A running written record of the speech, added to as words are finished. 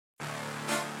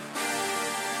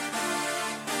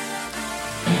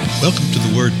Welcome to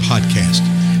the Word Podcast.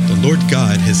 The Lord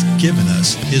God has given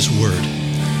us His Word.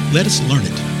 Let us learn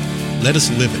it. Let us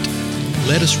live it.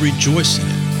 Let us rejoice in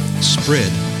it.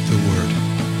 Spread the Word.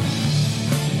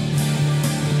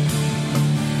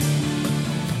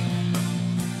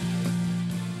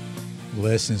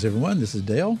 Blessings, everyone. This is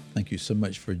Dale. Thank you so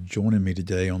much for joining me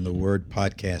today on the Word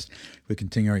Podcast. We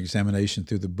continue our examination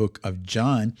through the book of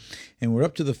John, and we're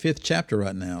up to the 5th chapter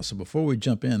right now. So before we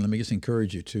jump in, let me just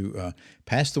encourage you to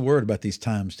pass the word about these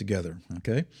times together,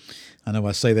 okay? I know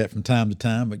I say that from time to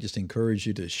time, but just encourage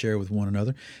you to share with one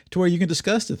another to where you can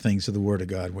discuss the things of the Word of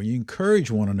God, where you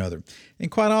encourage one another.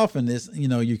 And quite often,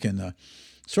 you can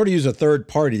sort of use a third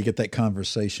party to get that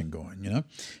conversation going,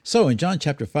 So in John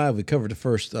chapter 5, we covered the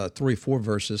first 3-4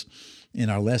 verses in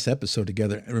our last episode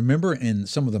together. Remember, in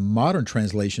some of the modern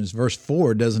translations, verse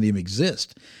 4 doesn't even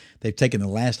exist. They've taken the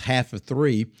last half of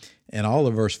 3 and all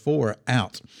of verse 4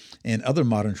 out. In other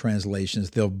modern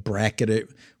translations, they'll bracket it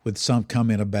with some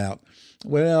comment about,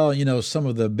 some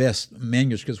of the best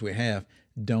manuscripts we have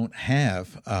don't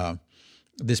have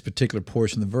this particular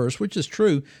portion of the verse, which is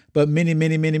true, but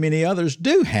many others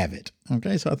do have it.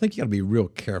 Okay, so I think you got to be real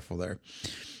careful there.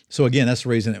 So again, that's the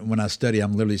reason that when I study,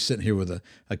 I'm literally sitting here with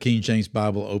a King James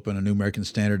Bible open, a New American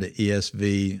Standard, an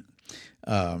ESV,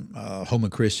 Holman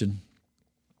Christian.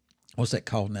 What's that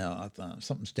called now?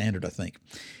 Something Standard, I think.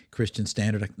 Christian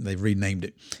Standard. They've renamed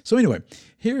it. So anyway,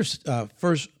 here's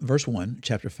first verse 1,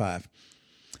 chapter 5.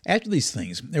 After these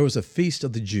things, there was a feast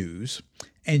of the Jews,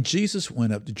 and Jesus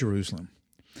went up to Jerusalem.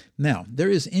 Now, there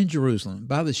is in Jerusalem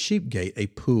by the sheep gate a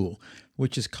pool,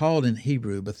 which is called in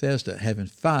Hebrew Bethesda, having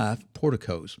 5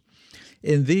 porticos.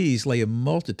 In these lay a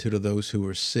multitude of those who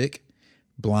were sick,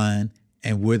 blind,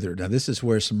 and withered. Now, this is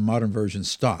where some modern versions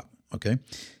stop, okay?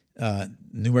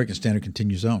 New American Standard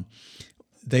continues on.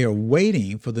 They are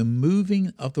waiting for the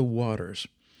moving of the waters.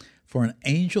 For an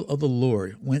angel of the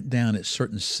Lord went down at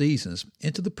certain seasons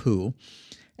into the pool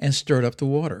and stirred up the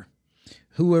water.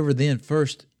 Whoever then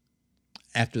first,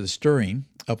 after the stirring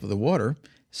up of the water,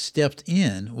 stepped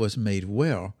in was made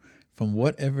well from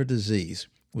whatever disease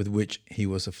with which he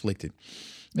was afflicted.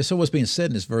 And so what's being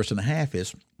said in this verse and a half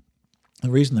is the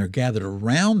reason they're gathered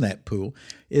around that pool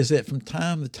is that from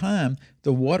time to time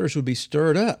the waters would be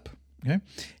stirred up. Okay,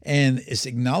 and it's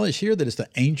acknowledged here that it's the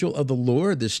angel of the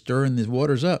Lord that's stirring the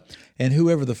waters up. And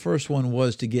whoever the first one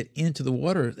was to get into the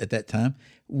water at that time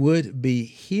would be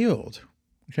healed.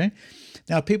 Okay,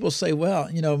 now people say, well,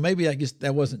 maybe I guess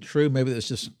that wasn't true. Maybe it's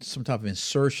just some type of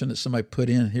insertion that somebody put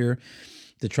in here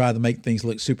to try to make things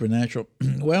look supernatural.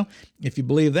 Well, if you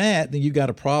believe that, then you got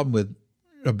a problem with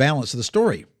a balance of the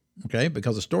story. Okay,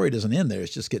 because the story doesn't end there.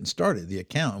 It's just getting started, the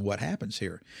account of what happens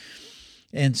here.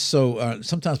 And so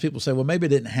sometimes people say, well, maybe it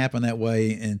didn't happen that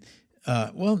way. And,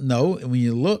 no. And when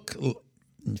you look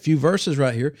in a few verses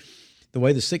right here, the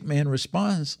way the sick man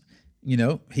responds,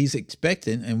 he's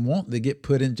expecting and wanting to get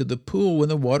put into the pool when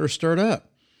the water stirred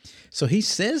up. So he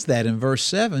says that in verse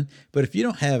 7, but if you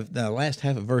don't have the last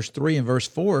half of verse 3 and verse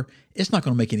 4, it's not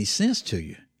going to make any sense to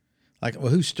you. Like,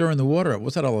 well, who's stirring the water up?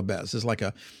 What's that all about? Is this like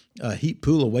a heat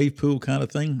pool, a wave pool kind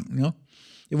of thing?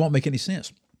 It won't make any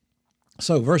sense.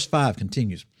 So verse 5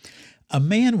 continues. A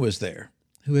man was there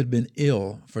who had been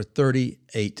ill for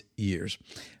 38 years.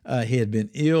 He had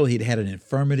been ill. He'd had an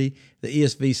infirmity. The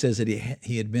ESV says that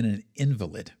he had been an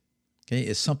invalid. Okay,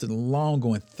 it's something long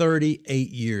going. 38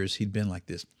 years he'd been like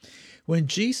this. When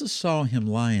Jesus saw him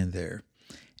lying there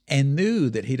and knew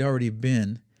that he'd already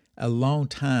been a long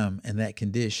time in that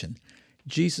condition,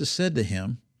 Jesus said to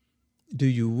him, "Do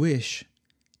you wish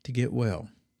to get well?"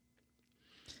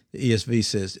 The ESV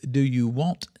says, "Do you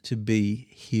want to be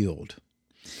healed?"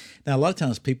 Now, a lot of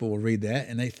times people will read that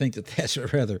and they think that that's a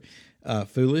rather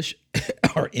foolish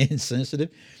or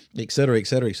insensitive, et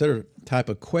cetera, type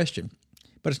of question.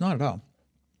 But it's not at all.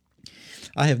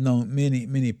 I have known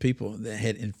many people that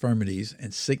had infirmities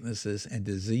and sicknesses and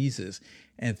diseases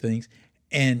and things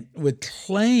and would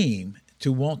claim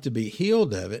to want to be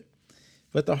healed of it.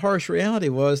 But the harsh reality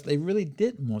was they really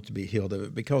didn't want to be healed of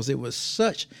it because it was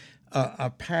such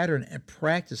a pattern and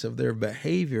practice of their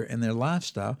behavior and their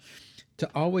lifestyle to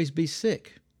always be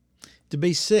sick, to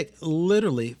be sick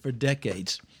literally for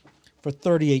decades, for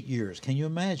 38 years. Can you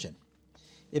imagine?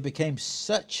 It became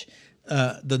such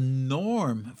the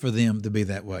norm for them to be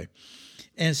that way.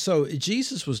 And so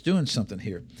Jesus was doing something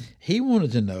here. He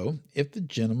wanted to know if the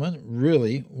gentleman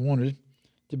really wanted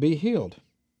to be healed.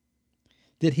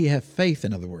 Did he have faith,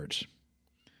 in other words?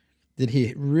 Did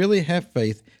he really have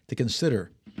faith to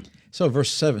consider? So verse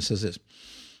 7 says this,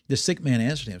 "The sick man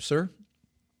answered him, 'Sir,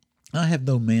 I have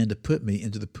no man to put me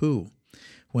into the pool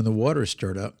when the water is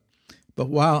stirred up. But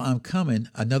while I'm coming,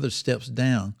 another steps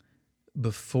down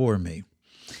before me.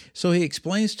 So he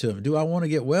explains to him, do I want to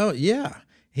get well? Yeah.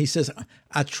 He says,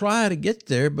 I try to get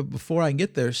there, but before I can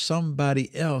get there,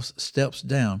 somebody else steps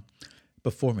down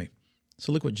before me.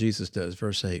 So look what Jesus does,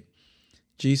 verse 8.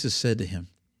 Jesus said to him,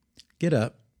 get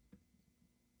up,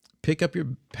 pick up your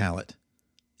pallet,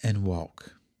 and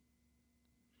walk.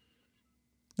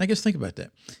 Now, just think about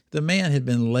that. The man had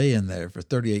been laying there for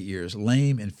 38 years,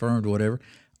 lame, infirmed, whatever.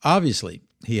 Obviously,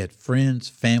 he had friends,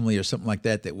 family, or something like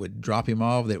that would drop him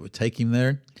off, that would take him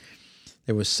there.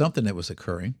 There was something that was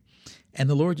occurring. And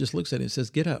the Lord just looks at him and says,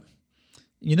 get up.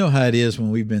 You know how it is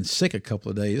when we've been sick a couple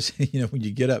of days. When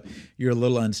you get up, you're a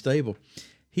little unstable.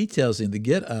 He tells him to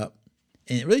get up,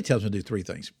 and it really tells him to do three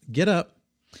things. Get up,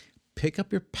 pick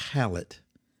up your pallet,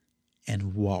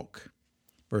 and walk.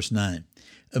 Verse 9,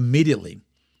 immediately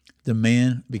the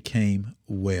man became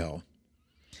well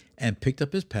and picked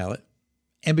up his pallet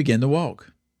and began to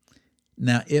walk.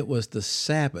 Now it was the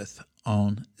Sabbath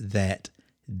on that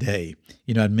day.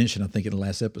 I'd mentioned, I think in the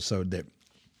last episode, that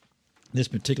this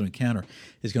particular encounter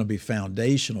is going to be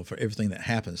foundational for everything that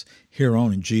happens here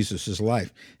on in Jesus'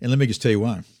 life. And let me just tell you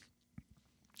why.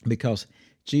 Because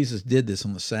Jesus did this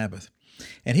on the Sabbath.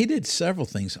 And he did several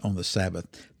things on the Sabbath,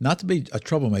 not to be a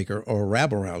troublemaker or a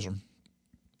rabble-rouser,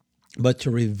 but to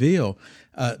reveal,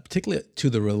 particularly to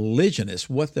the religionists,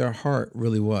 what their heart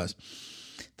really was.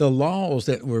 The laws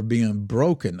that were being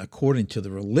broken, according to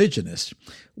the religionists,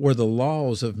 were the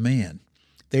laws of man.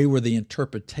 They were the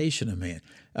interpretation of man.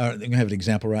 I'm going to have an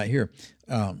example right here.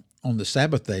 On the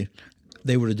Sabbath day,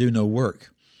 they were to do no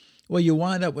work. Well, you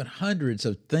wind up with hundreds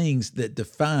of things that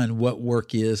define what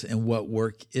work is and what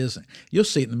work isn't. You'll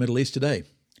see it in the Middle East today.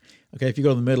 Okay, if you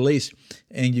go to the Middle East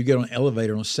and you get on an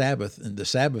elevator on Sabbath, and the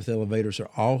Sabbath elevators are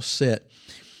all set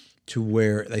to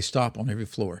where they stop on every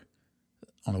floor.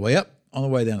 On the way up, on the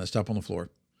way down, they stop on the floor,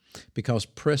 because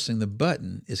pressing the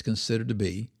button is considered to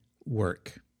be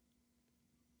work.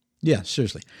 Yeah,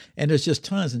 seriously. And there's just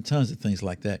tons and tons of things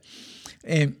like that.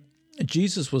 And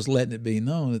Jesus was letting it be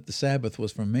known that the Sabbath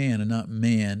was for man and not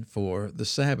man for the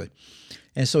Sabbath.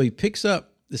 And so he picks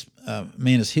up, this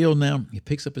man is healed now, he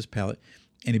picks up his pallet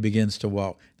and he begins to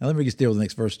walk. Now let me just deal with the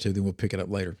next verse 2, then we'll pick it up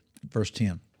later. Verse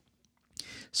 10.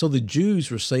 So the Jews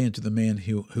were saying to the man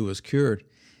who was cured,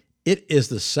 it is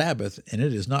the Sabbath and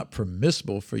it is not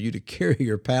permissible for you to carry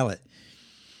your pallet.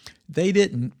 They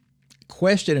didn't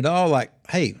question at all, like,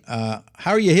 hey,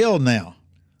 how are you healed now?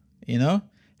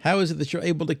 How is it that you're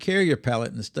able to carry your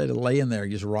pallet instead of laying there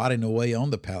just rotting away on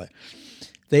the pallet?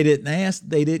 They didn't ask,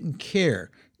 they didn't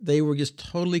care. They were just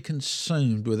totally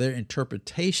consumed with their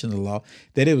interpretation of the law,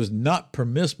 that it was not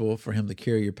permissible for him to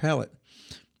carry your pallet.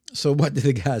 So what did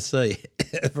the guy say?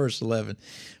 Verse 11,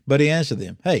 but he answered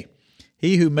them, hey,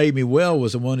 he who made me well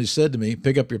was the one who said to me,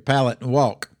 pick up your pallet and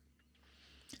walk.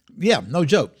 Yeah, no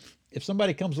joke. If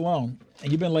somebody comes along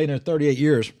and you've been laying there 38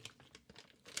 years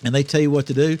and they tell you what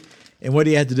to do, and what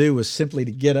he had to do was simply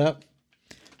to get up,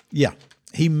 yeah,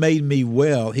 he made me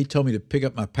well. He told me to pick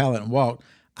up my pallet and walk.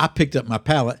 I picked up my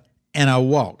pallet and I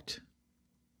walked.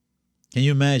 Can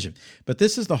you imagine? But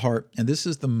this is the heart and this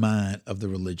is the mind of the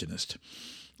religionist.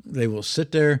 They will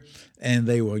sit there and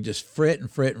they will just fret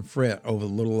and fret and fret over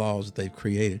the little laws that they've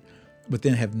created, but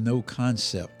then have no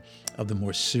concept of the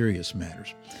more serious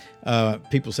matters.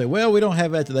 People say, well, we don't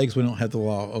have that today because we don't have the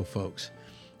law. Oh, folks,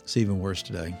 it's even worse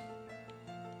today.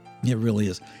 It really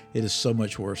is. It is so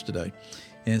much worse today.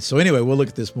 And so anyway, we'll look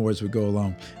at this more as we go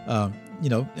along.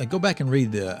 Go back and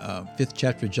read the 5th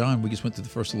chapter of John. We just went through the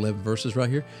first 11 verses right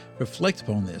here. Reflect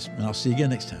upon this, and I'll see you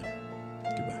again next time.